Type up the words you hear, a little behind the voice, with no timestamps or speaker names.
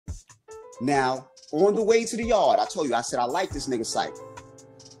Now, on the way to the yard, I told you, I said, I like this nigga Cike.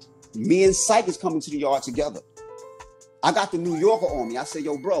 Me and Cike is coming to the yard together. I got the New Yorker on me. I said,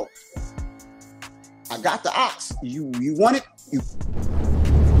 yo, bro, I got the ox. You want it?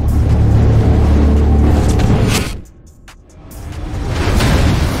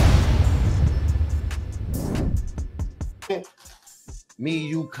 Me,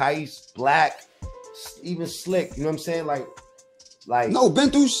 you, Kais, Black, even Slick. You know what I'm saying? Like. No,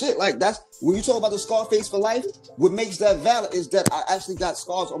 been through shit. Like, that's when you talk about the Scarface for life. What makes that valid is that I actually got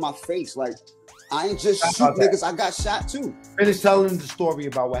scars on my face. Like, I ain't just shoot niggas. I got shot too. Finish telling the story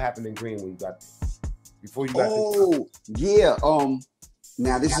about what happened in Green when you got before you got. Oh yeah.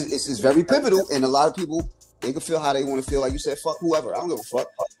 Now this is very pivotal, and a lot of people, they can feel how they want to feel. Like you said, fuck whoever. I don't give a fuck.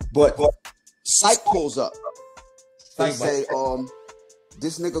 But Cike pulls up. They say,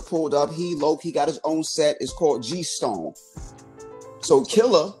 this nigga pulled up. He got his own set. It's called G Stone. So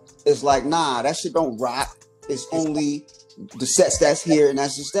Killer is like, nah, that shit don't rock. It's only the sets that's here, and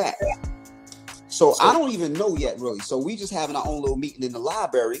that's just that. So I don't even know yet, really. So we just having our own little meeting in the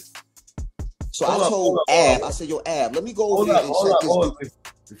library. So I told Ab, I said, yo, Ab, let me go over there and check this.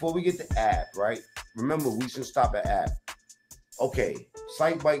 Before we get to Ab, right? Remember, we should stop at Ab. Okay,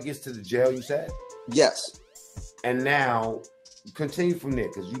 Cike Bike gets to the jail, you said? Yes. And now, continue from there,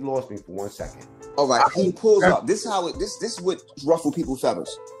 because you lost me for 1 second. All right, he pulls up. This is what ruffle people's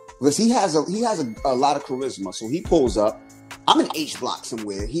feathers. Because he has a lot of charisma. So he pulls up. I'm in H block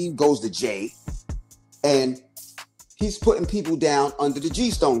somewhere. He goes to J. And he's putting people down under the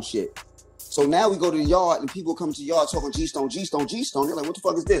G-Stone shit. So now we go to the yard and people come to the yard talking G-Stone, G-Stone, G-Stone. They're like, what the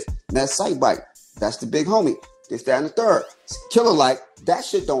fuck is this? And that's Cike Bike. That's the big homie. This, that, and the third. Killer like, that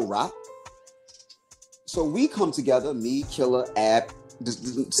shit don't rock. So we come together, me, Killer, Ab,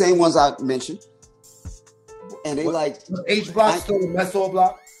 the same ones I mentioned. And they like... H block still the mess hall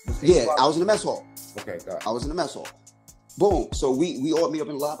block? Yeah, I was in the mess hall. Okay, got it. I was in the mess hall. Boom. So we all meet up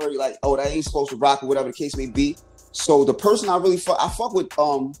in the library like, oh, that ain't supposed to rock or whatever the case may be. So the person I really fuck with,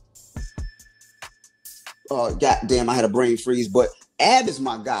 goddamn, I had a brain freeze, but Ab is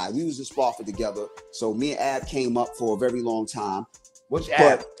my guy. We was in Spofford together. So me and Ab came up for a very long time. Which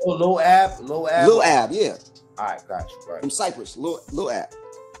Ab? Oh, Lil Ab? Lil Ab? Lil Ab, yeah. All right, got you. Right. From Cyprus, Lil Ab.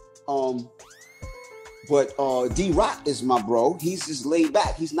 But D-Rock is my bro. He's just laid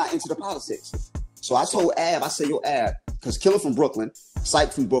back. He's not into the politics. So I told Ab, I said, yo, Ab, because Killer from Brooklyn,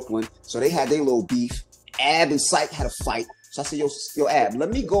 Cike from Brooklyn, so they had their little beef. Ab and Cike had a fight. So I said, yo, Ab, let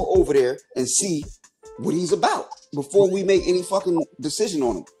me go over there and see what he's about before we make any fucking decision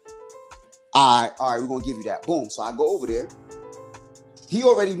on him. All right, we're going to give you that. Boom. So I go over there. He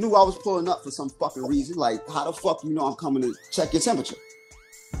already knew I was pulling up for some fucking reason. Like, how the fuck you know I'm coming to check your temperature?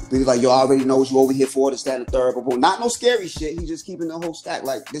 He's like, yo, I already know what you over here for, this, that, and the third. But not no scary shit. He's just keeping the whole stack.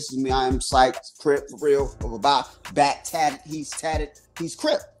 Like, this is me. I am Cike, Crip, for real. Back tatted. He's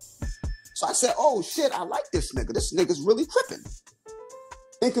Crip. So I said, oh, shit, I like this nigga. This nigga's really crippin'.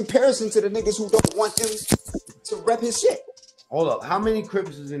 In comparison to the niggas who don't want him to rep his shit. Hold up. How many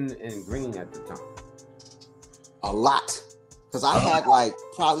Crips is in Green at the time? A lot. Because I had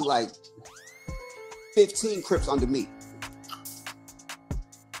probably 15 Crips under me.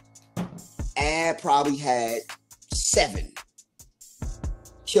 Ab probably had 7.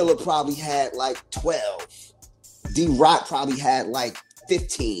 Killer probably had 12. D-Rock probably had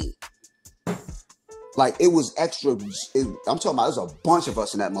 15. It was extra. I'm talking about, there's a bunch of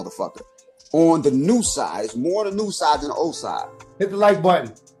us in that motherfucker. On the new side, it's more the new side than the old side. Hit the like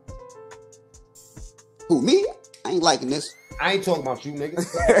button. Who, me? I ain't liking this. I ain't talking about you,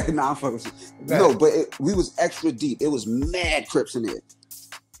 nigga. Nah, I'm fucking with you. No, but we was extra deep. It was mad Crips in there.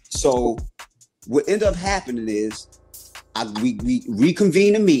 So what ended up happening is we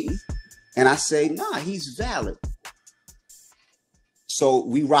reconvene a meeting, and I say, nah, he's valid. So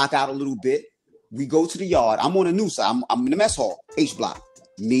we rock out a little bit. We go to the yard. I'm on the new side. I'm in the mess hall, H block.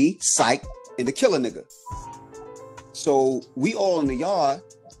 Me, Cike, and the Killer nigga. So we all in the yard,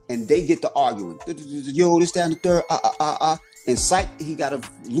 and they get to arguing. Yo, this, that, and the third, And Cike, he got a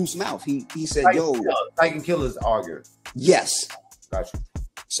loose mouth. He said, yo. Cike and Killer's arguing. Yes. Gotcha.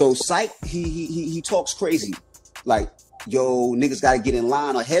 So Cike, he talks crazy. Like, yo, niggas got to get in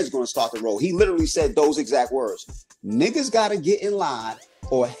line or heads going to start to roll. He literally said those exact words. Niggas got to get in line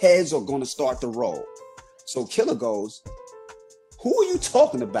or heads are going to start to roll. So Killer goes, who are you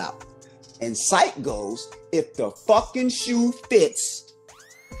talking about? And Cike goes, if the fucking shoe fits,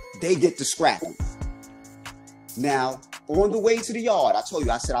 they get to scrapping. Now, on the way to the yard, I told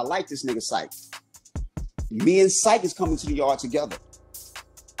you, I said, I like this nigga Cike. Me and Cike is coming to the yard together.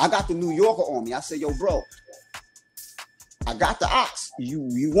 I got the New Yorker on me. I said, yo, bro, I got the ox.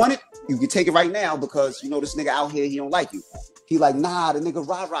 You want it? you can take it right now because you know this nigga out here, he don't like you. He like, nah, the nigga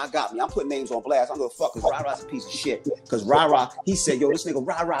Rah got me. I'm putting names on blast. I'm gonna fuck because Rah's a piece of shit. Because Rah, he said, yo, this nigga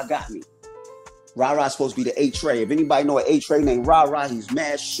Rah got me. Rah's supposed to be the A-Tray. If anybody know an A-Tray named Rah, he's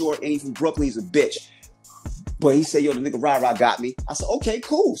mad short and he's from Brooklyn, he's a bitch. But he said, yo, the nigga Rah got me. I said, okay,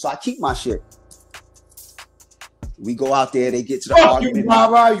 cool. So I keep my shit. We go out there, they get to the argument. You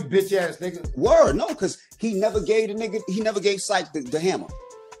Rah, you bitch ass nigga. Word, no, because he never gave Cike the hammer.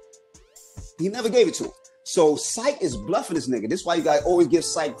 He never gave it to him. So Cike is bluffing this nigga. This is why you guys always give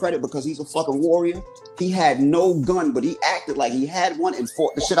Cike credit because he's a fucking warrior. He had no gun, but he acted like he had one and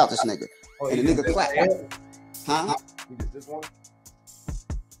fought the shit out this nigga. Oh, and the nigga clapped. Huh? He did this one?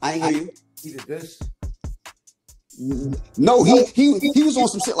 I ain't hear you. He did this? No, he was on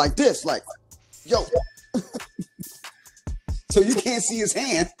some shit like this, like, yo. So you can't see his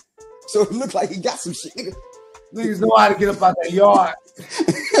hand. So it looked like he got some shit. Niggas know how to get up out that yard.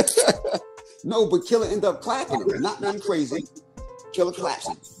 No, but Killer ended up clapping him. Not nothing crazy. Killer claps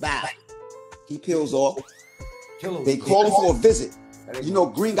him. Bye. He peels off. They call him for a visit. You know,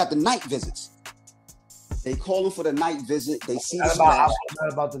 Green got the night visits. They call him for the night visit. They see the scratch.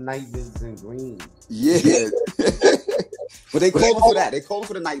 Not about the night visits in Green. Yeah. But they call him for that. They call him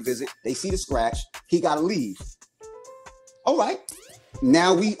for the night visit. They see the scratch. He got to leave. All right.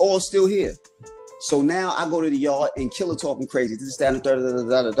 Now we all still here. So now I go to the yard and Killer talking crazy. This is that and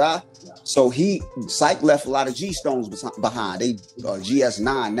da. So Cike left a lot of G stones behind. They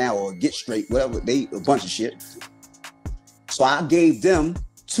GS9 now or Get Straight, whatever. They a bunch of shit. So I gave them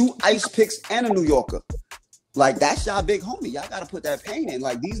 2 ice picks and a New Yorker. Like, that's y'all big homie. Y'all got to put that pain in.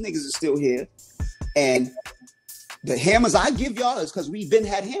 Like, these niggas are still here. And the hammers I give y'all is because we've been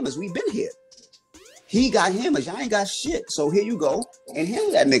had hammers. We've been here. He got hammers. Y'all ain't got shit. So here you go. And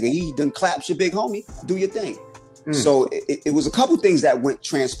handle that nigga. He done claps your big homie. Do your thing. So it was a couple things that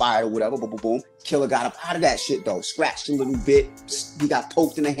transpired or whatever. Boom, boom, boom. Killer got up out of that shit, though. Scratched a little bit. He got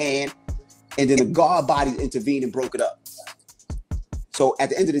poked in the hand. And then the guard body intervened and broke it up. So at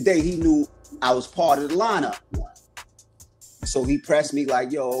the end of the day, he knew I was part of the lineup. So he pressed me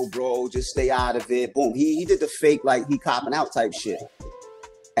like, yo, bro, just stay out of it. Boom. He did the fake, like he copping out type shit.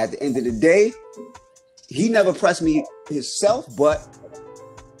 At the end of the day, he never pressed me himself, but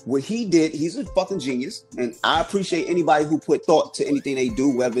what he did, he's a fucking genius. And I appreciate anybody who put thought to anything they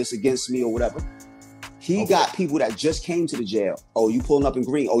do, whether it's against me or whatever. He got people that just came to the jail. Oh, you pulling up in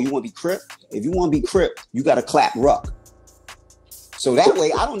Green. Oh, you want to be Crip? If you want to be Crip, you got to clap RUCC. So that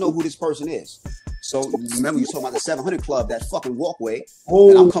way, I don't know who this person is. So remember, you talking about the 700 Club, that fucking walkway.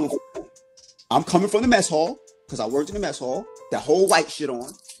 And I'm coming from the mess hall because I worked in the mess hall. That whole white shit on.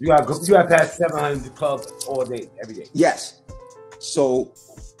 You have to have 700 Club all day, every day. Yes. So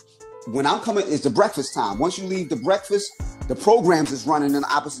when I'm coming, it's the breakfast time. Once you leave the breakfast, the programs is running in the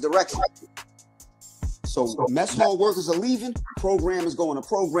opposite direction. So mess hall workers are leaving. Program is going to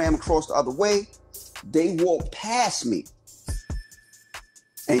program across the other way. They walk past me.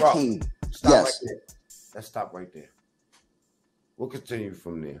 And Bro, came. Stop Yes. right there. Let's stop right there. We'll continue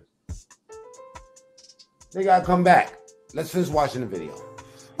from there. They gotta come back. Let's finish watching the video.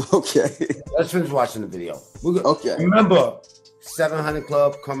 Okay. Let's finish watching the video. Okay. Remember, 700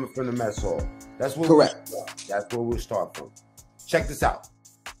 Club coming from the mess hall. That's where Correct. That's where we'll start from. Check this out.